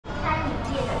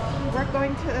we're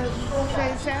going to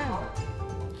Koyasan.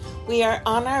 We are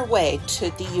on our way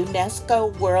to the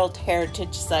UNESCO World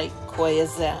Heritage Site,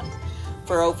 Koyasan.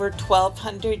 For over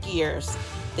 1,200 years,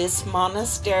 this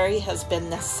monastery has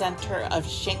been the center of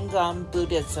Shingon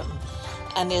Buddhism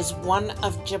and is one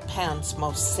of Japan's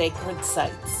most sacred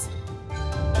sites.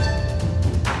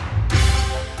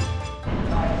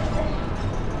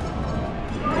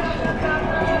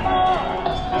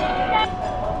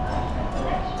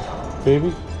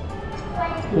 Baby,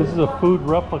 this is a food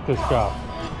replica shop.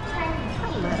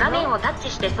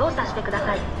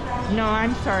 No,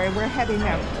 I'm sorry. We're heading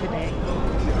out today.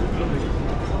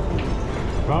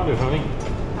 Found it, honey. It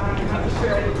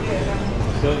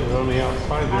says it's on the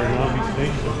outside there in Abbey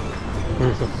Station.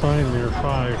 There's a sign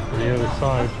nearby for the other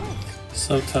side.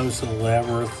 Sometimes the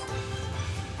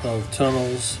labyrinth of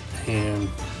tunnels and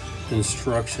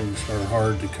instructions are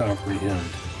hard to comprehend.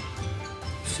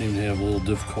 Seem to have a little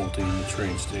difficulty in the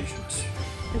train stations.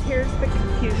 Here's the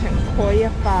confusion.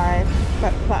 Koya 5,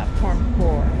 but platform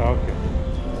 4. Okay.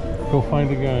 Go find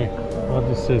a guy. I'll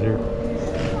just sit here.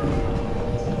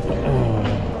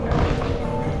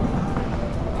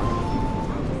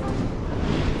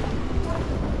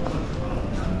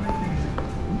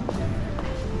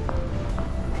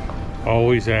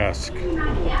 Always ask.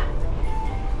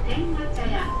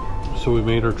 So we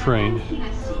made our train.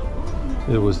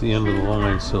 It was the end of the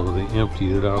line, so they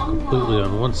emptied it out completely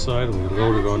on one side and we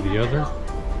loaded on the other.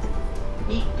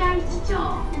 Yeah.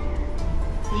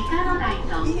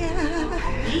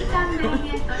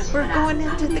 We're going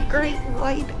into the great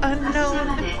white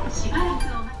unknown.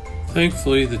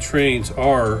 Thankfully, the trains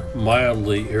are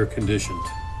mildly air conditioned.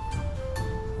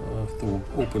 If the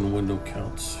open window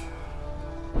counts.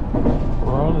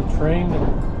 We're on the train to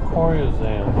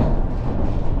Koyasan.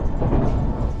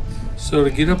 So to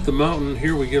get up the mountain,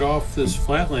 here we get off this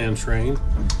flatland train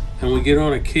and we get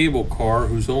on a cable car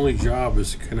whose only job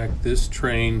is to connect this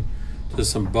train to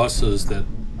some buses that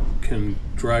can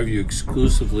drive you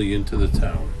exclusively into the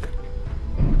town.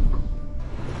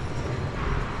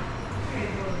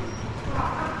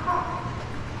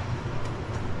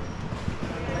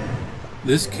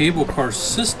 This cable car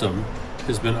system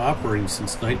has been operating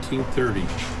since 1930.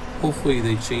 Hopefully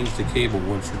they changed the cable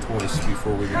once or twice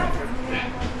before we got here.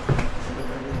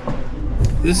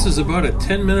 This is about a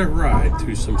 10-minute ride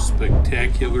through some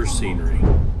spectacular scenery.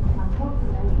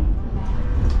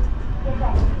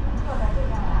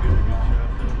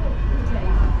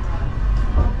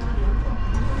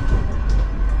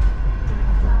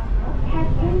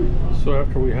 So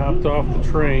after we hopped off the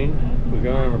train, we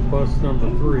got on a bus number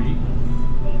 3.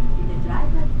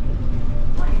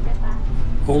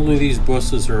 Only these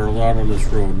buses are allowed on this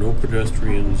road. No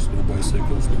pedestrians, no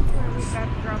bicycles, no cars.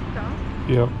 Got dropped off?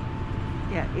 Yep.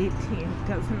 Yeah, 18.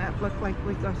 Doesn't that look like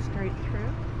we go straight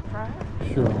through? Right?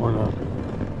 Sure, why not?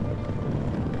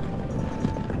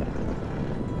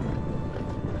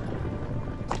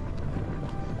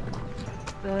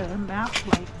 The map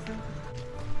lights.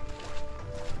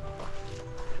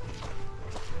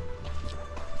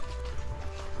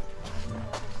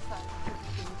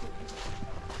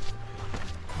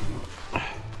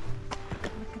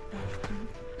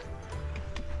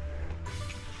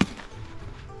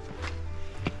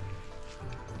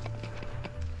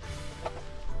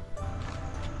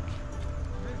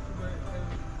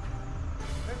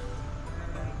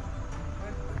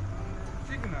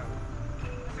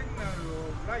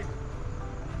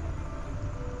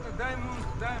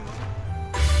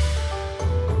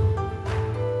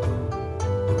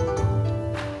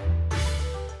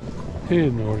 He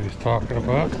didn't know what he was talking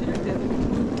about.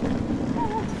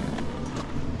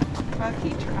 Well, he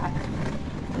tried.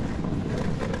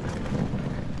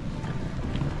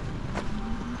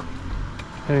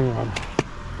 Hang on.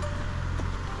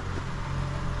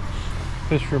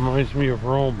 This reminds me of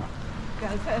Rome.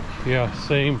 Does it? Yeah,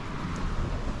 same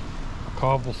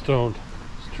cobblestone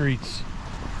streets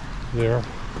there.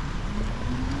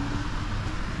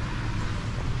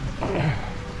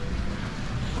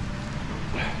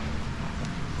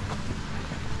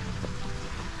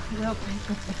 We'll take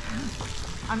it.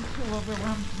 I'm too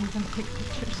overwhelmed to even take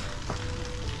pictures.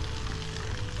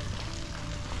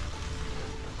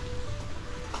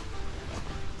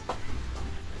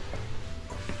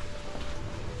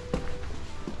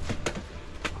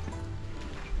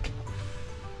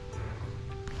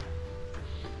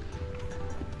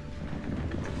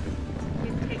 We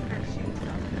take our shoes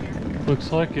off here. Looks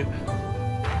like it.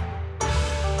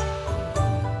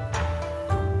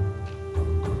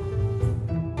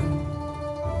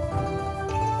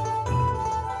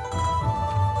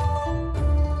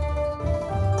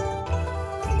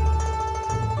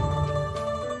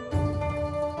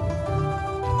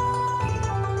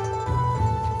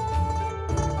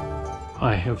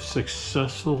 I have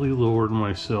successfully lowered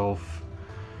myself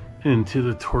into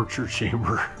the torture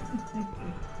chamber.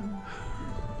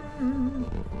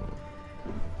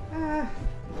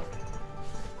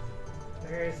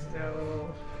 There's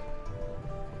no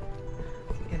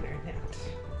internet.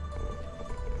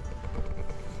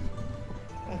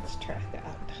 Let's try that.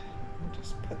 I'll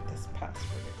just put this password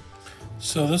in.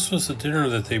 So this was the dinner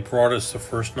that they brought us the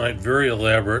first night. Very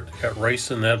elaborate. Got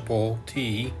rice in that bowl,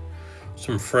 tea,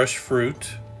 some fresh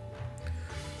fruit.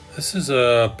 This is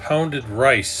a pounded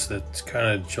rice that's kind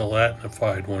of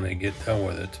gelatinified when they get done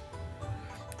with it.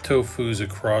 Tofu's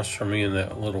across from me in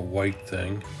that little white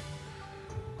thing.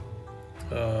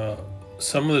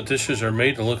 Some of the dishes are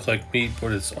made to look like meat,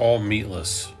 but it's all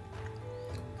meatless.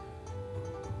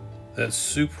 That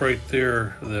soup right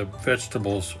there, the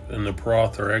vegetables and the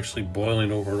broth are actually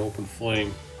boiling over an open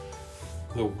flame.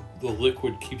 The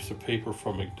liquid keeps the paper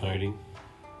from igniting.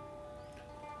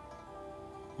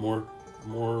 More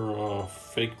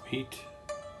fake meat.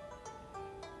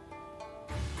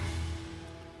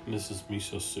 And this is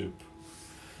miso soup.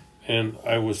 And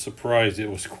I was surprised it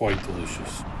was quite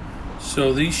delicious.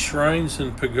 So these shrines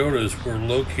and pagodas were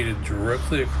located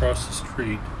directly across the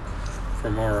street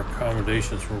from our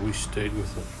accommodations where we stayed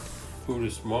with a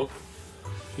Buddhist monk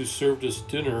who served us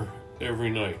dinner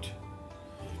every night.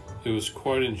 It was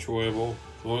quite enjoyable.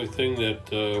 The only thing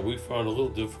that we found a little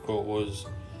difficult was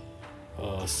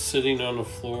sitting on the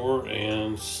floor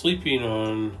and sleeping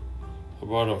on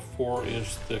about a 4-inch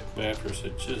thick mattress.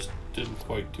 It just didn't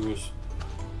quite do us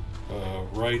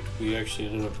right. We actually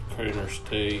ended up cutting our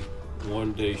stay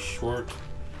one day short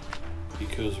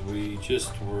because we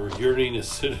just were yearning to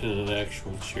sit in an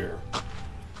actual chair.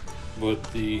 But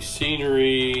the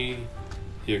scenery,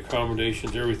 the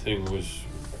accommodations, everything was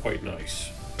quite nice.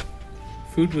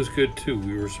 Food was good too.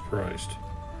 We were surprised.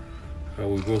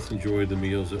 We both enjoyed the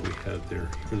meals that we had there,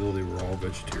 even though they were all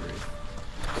vegetarian.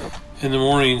 In the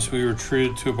mornings, we were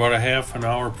treated to about a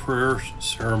half-an-hour prayer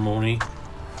ceremony,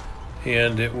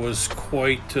 and it was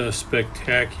quite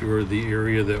spectacular, the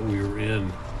area that we were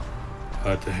in,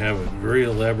 to have it very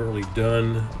elaborately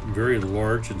done, very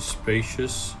large and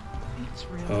spacious,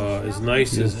 as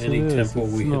nice as any temple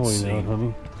we had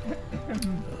seen.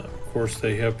 Of course,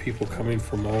 they have people coming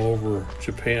from all over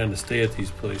Japan to stay at these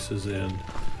places, and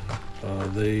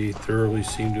they thoroughly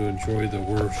seem to enjoy the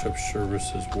worship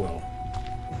service as well.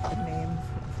 Names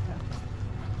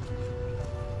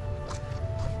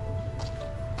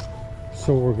and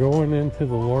So we're going into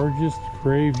the largest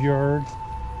graveyard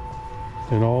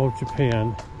in all of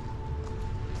Japan.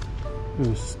 It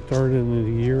was started in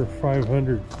the year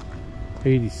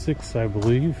 586, I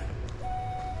believe.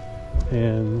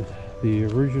 And the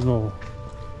original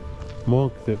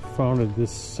monk that founded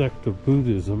this sect of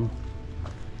Buddhism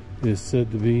is said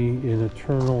to be in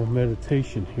eternal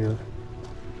meditation here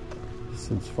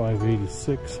since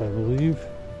 586, I believe,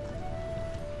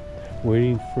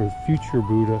 waiting for the future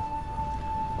Buddha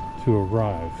to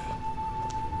arrive.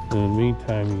 And in the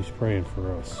meantime, he's praying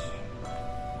for us.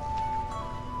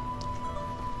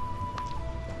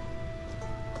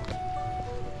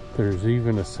 There's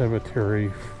even a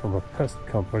cemetery from a pest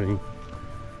company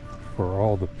for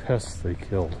all the pests they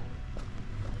killed,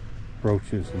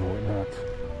 roaches and whatnot.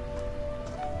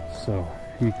 So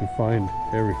you can find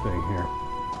everything here.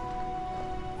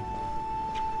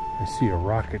 I see a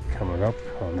rocket coming up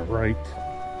on the right.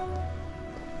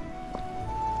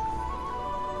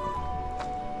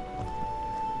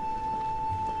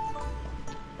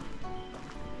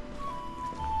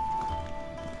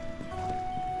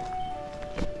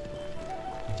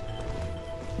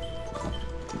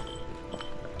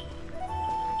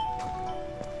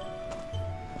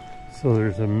 So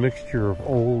there's a mixture of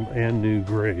old and new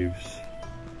graves.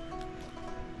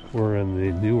 We're in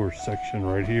the newer section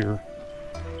right here,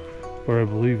 but I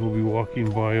believe we'll be walking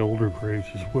by older graves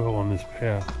as well on this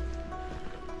path.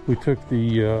 We took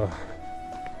the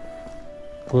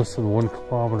less than 1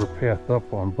 kilometer path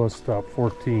up on bus stop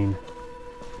 14,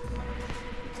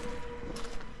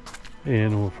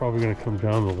 and we're probably going to come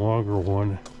down the longer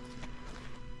one,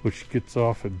 which gets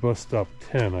off at bus stop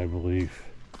 10, I believe.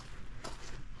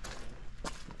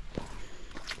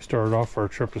 Started off our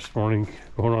trip this morning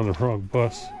going on the wrong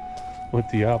bus, went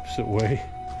the opposite way.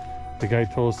 The guy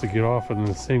told us to get off, and then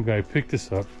the same guy picked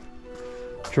us up,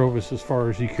 drove us as far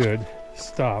as he could,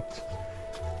 stopped,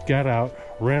 got out,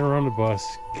 ran around the bus,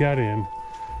 got in,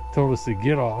 told us to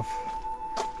get off,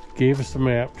 gave us the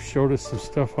map, showed us some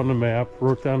stuff on the map,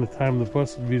 wrote down the time the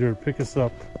bus would be there to pick us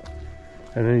up,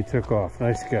 and then he took off.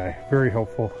 Nice guy, very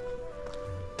helpful,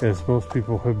 as most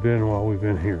people have been while we've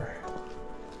been here.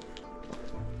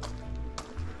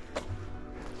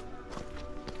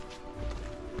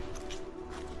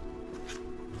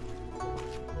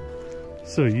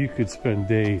 So you could spend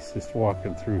days just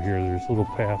walking through here. There's little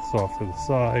paths off to the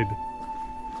side.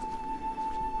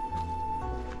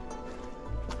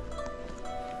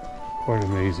 Quite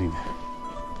amazing.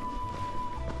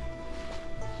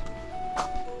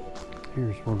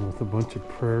 Here's one with a bunch of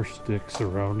prayer sticks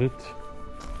around it.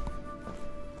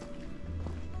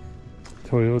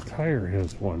 Toyo Tire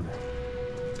has one.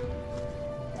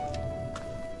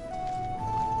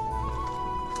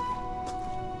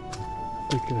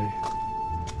 I think I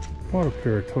bought a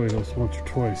pair of Toyos once or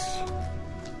twice.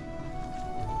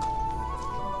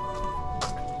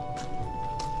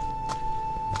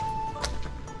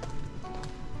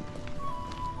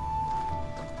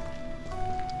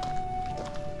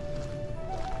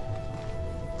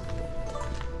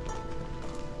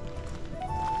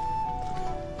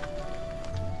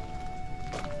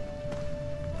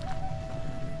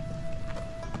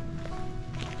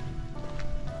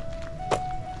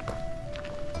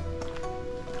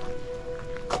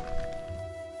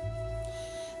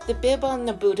 The bib on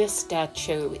the Buddha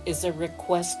statue is a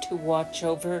request to watch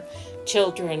over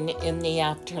children in the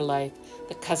afterlife.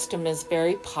 The custom is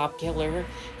very popular,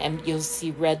 and you'll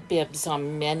see red bibs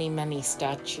on many, many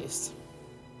statues.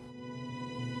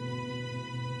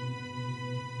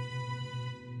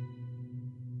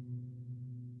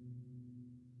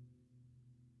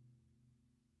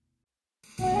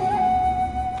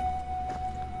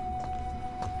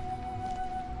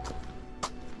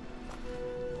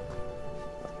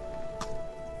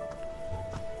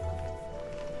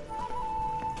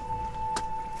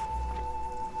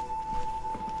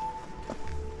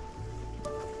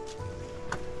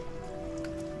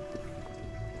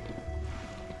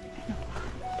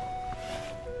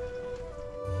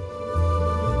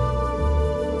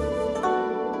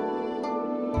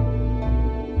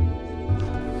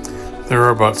 There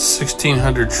are about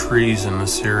 1,600 trees in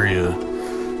this area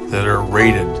that are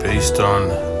rated based on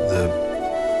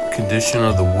the condition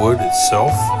of the wood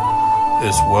itself,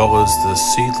 as well as the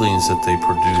seedlings that they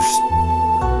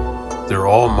produce. They're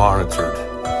all monitored.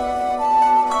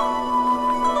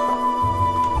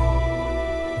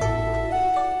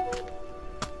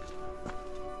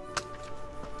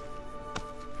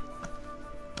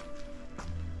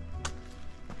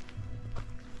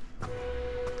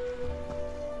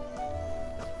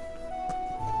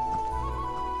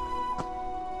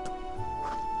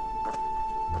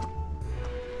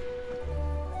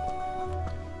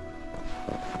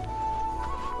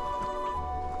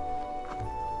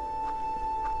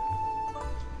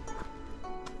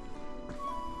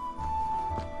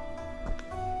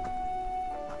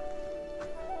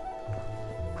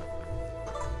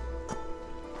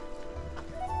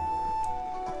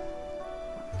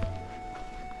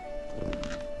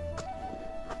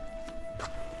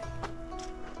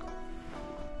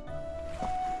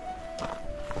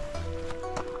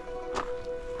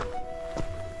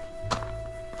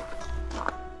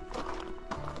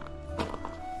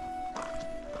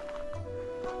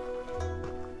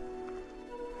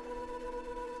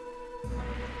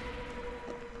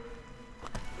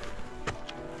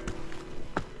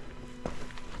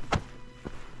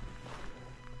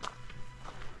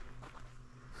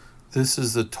 This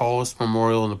is the tallest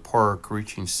memorial in the park,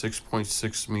 reaching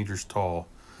 6.6 meters tall.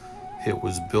 It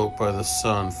was built by the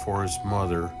son for his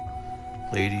mother,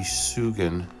 Lady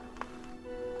Sugan,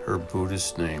 her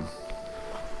Buddhist name.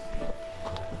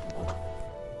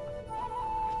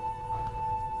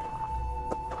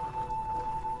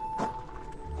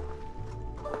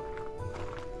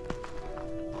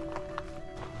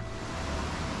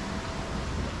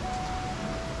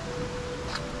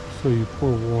 So you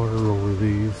pour water over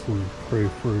these and pray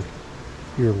for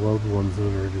your loved ones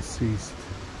that are deceased.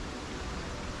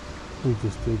 We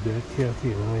just did that.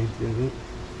 Kathy and I did it.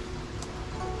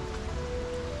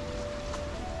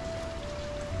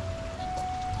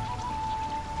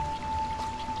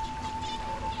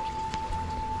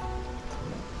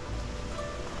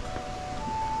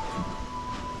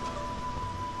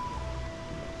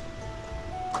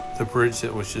 The bridge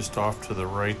that was just off to the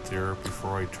right there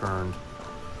before I turned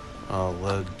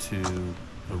led to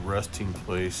the resting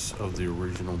place of the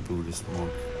original Buddhist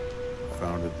monk who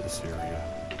founded this area.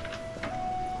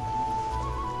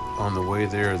 On the way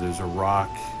there, there's a rock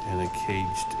and a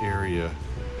caged area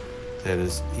that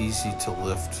is easy to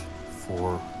lift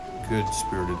for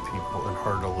good-spirited people and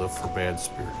hard to lift for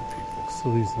bad-spirited people.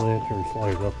 So these lanterns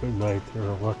light up at night. They're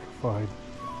electrified.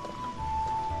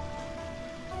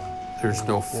 There's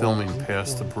no filming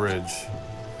past the bridge,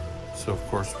 so of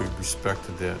course we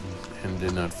respected that and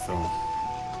did not film.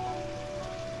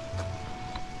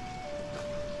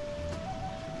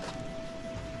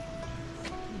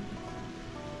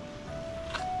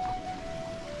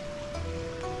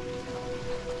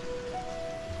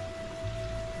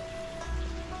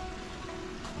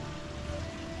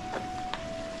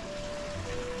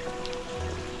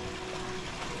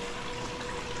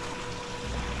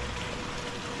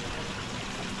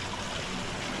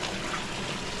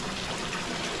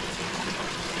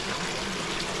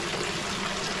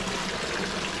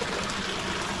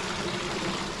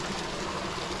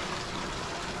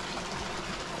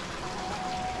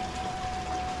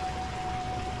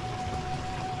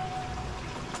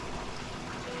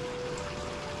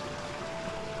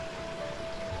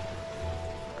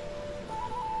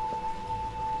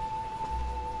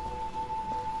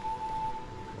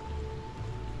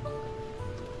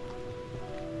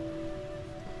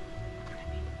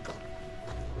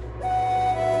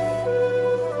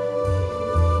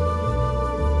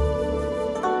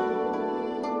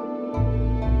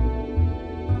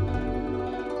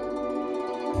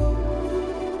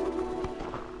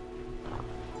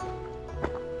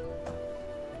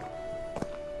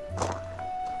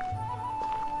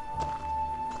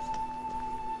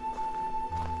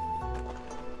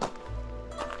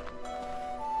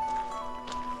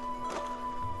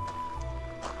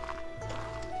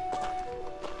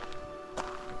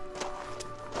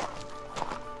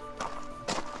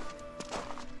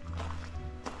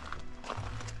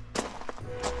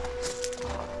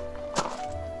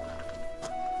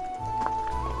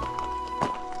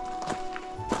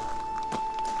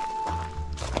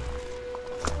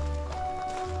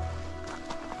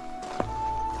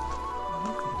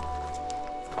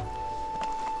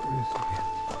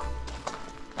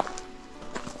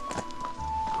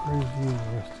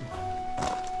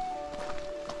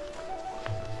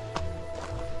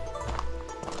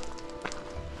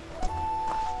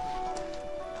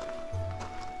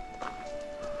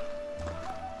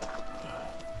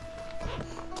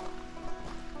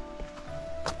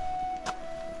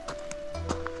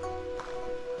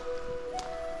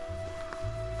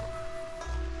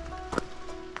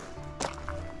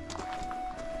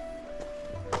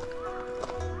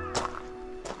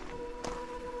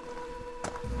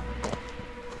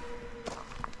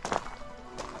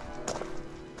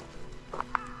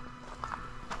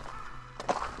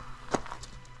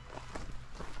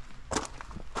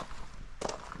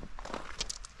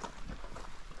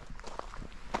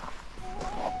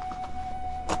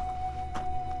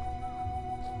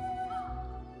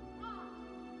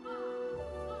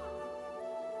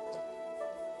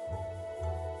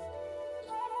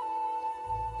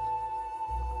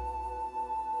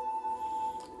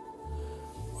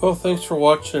 Well, thanks for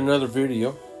watching another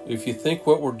video. If you think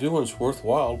what we're doing is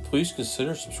worthwhile, please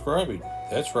consider subscribing.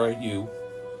 That's right, you.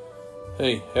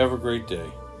 Hey, have a great day.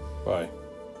 Bye.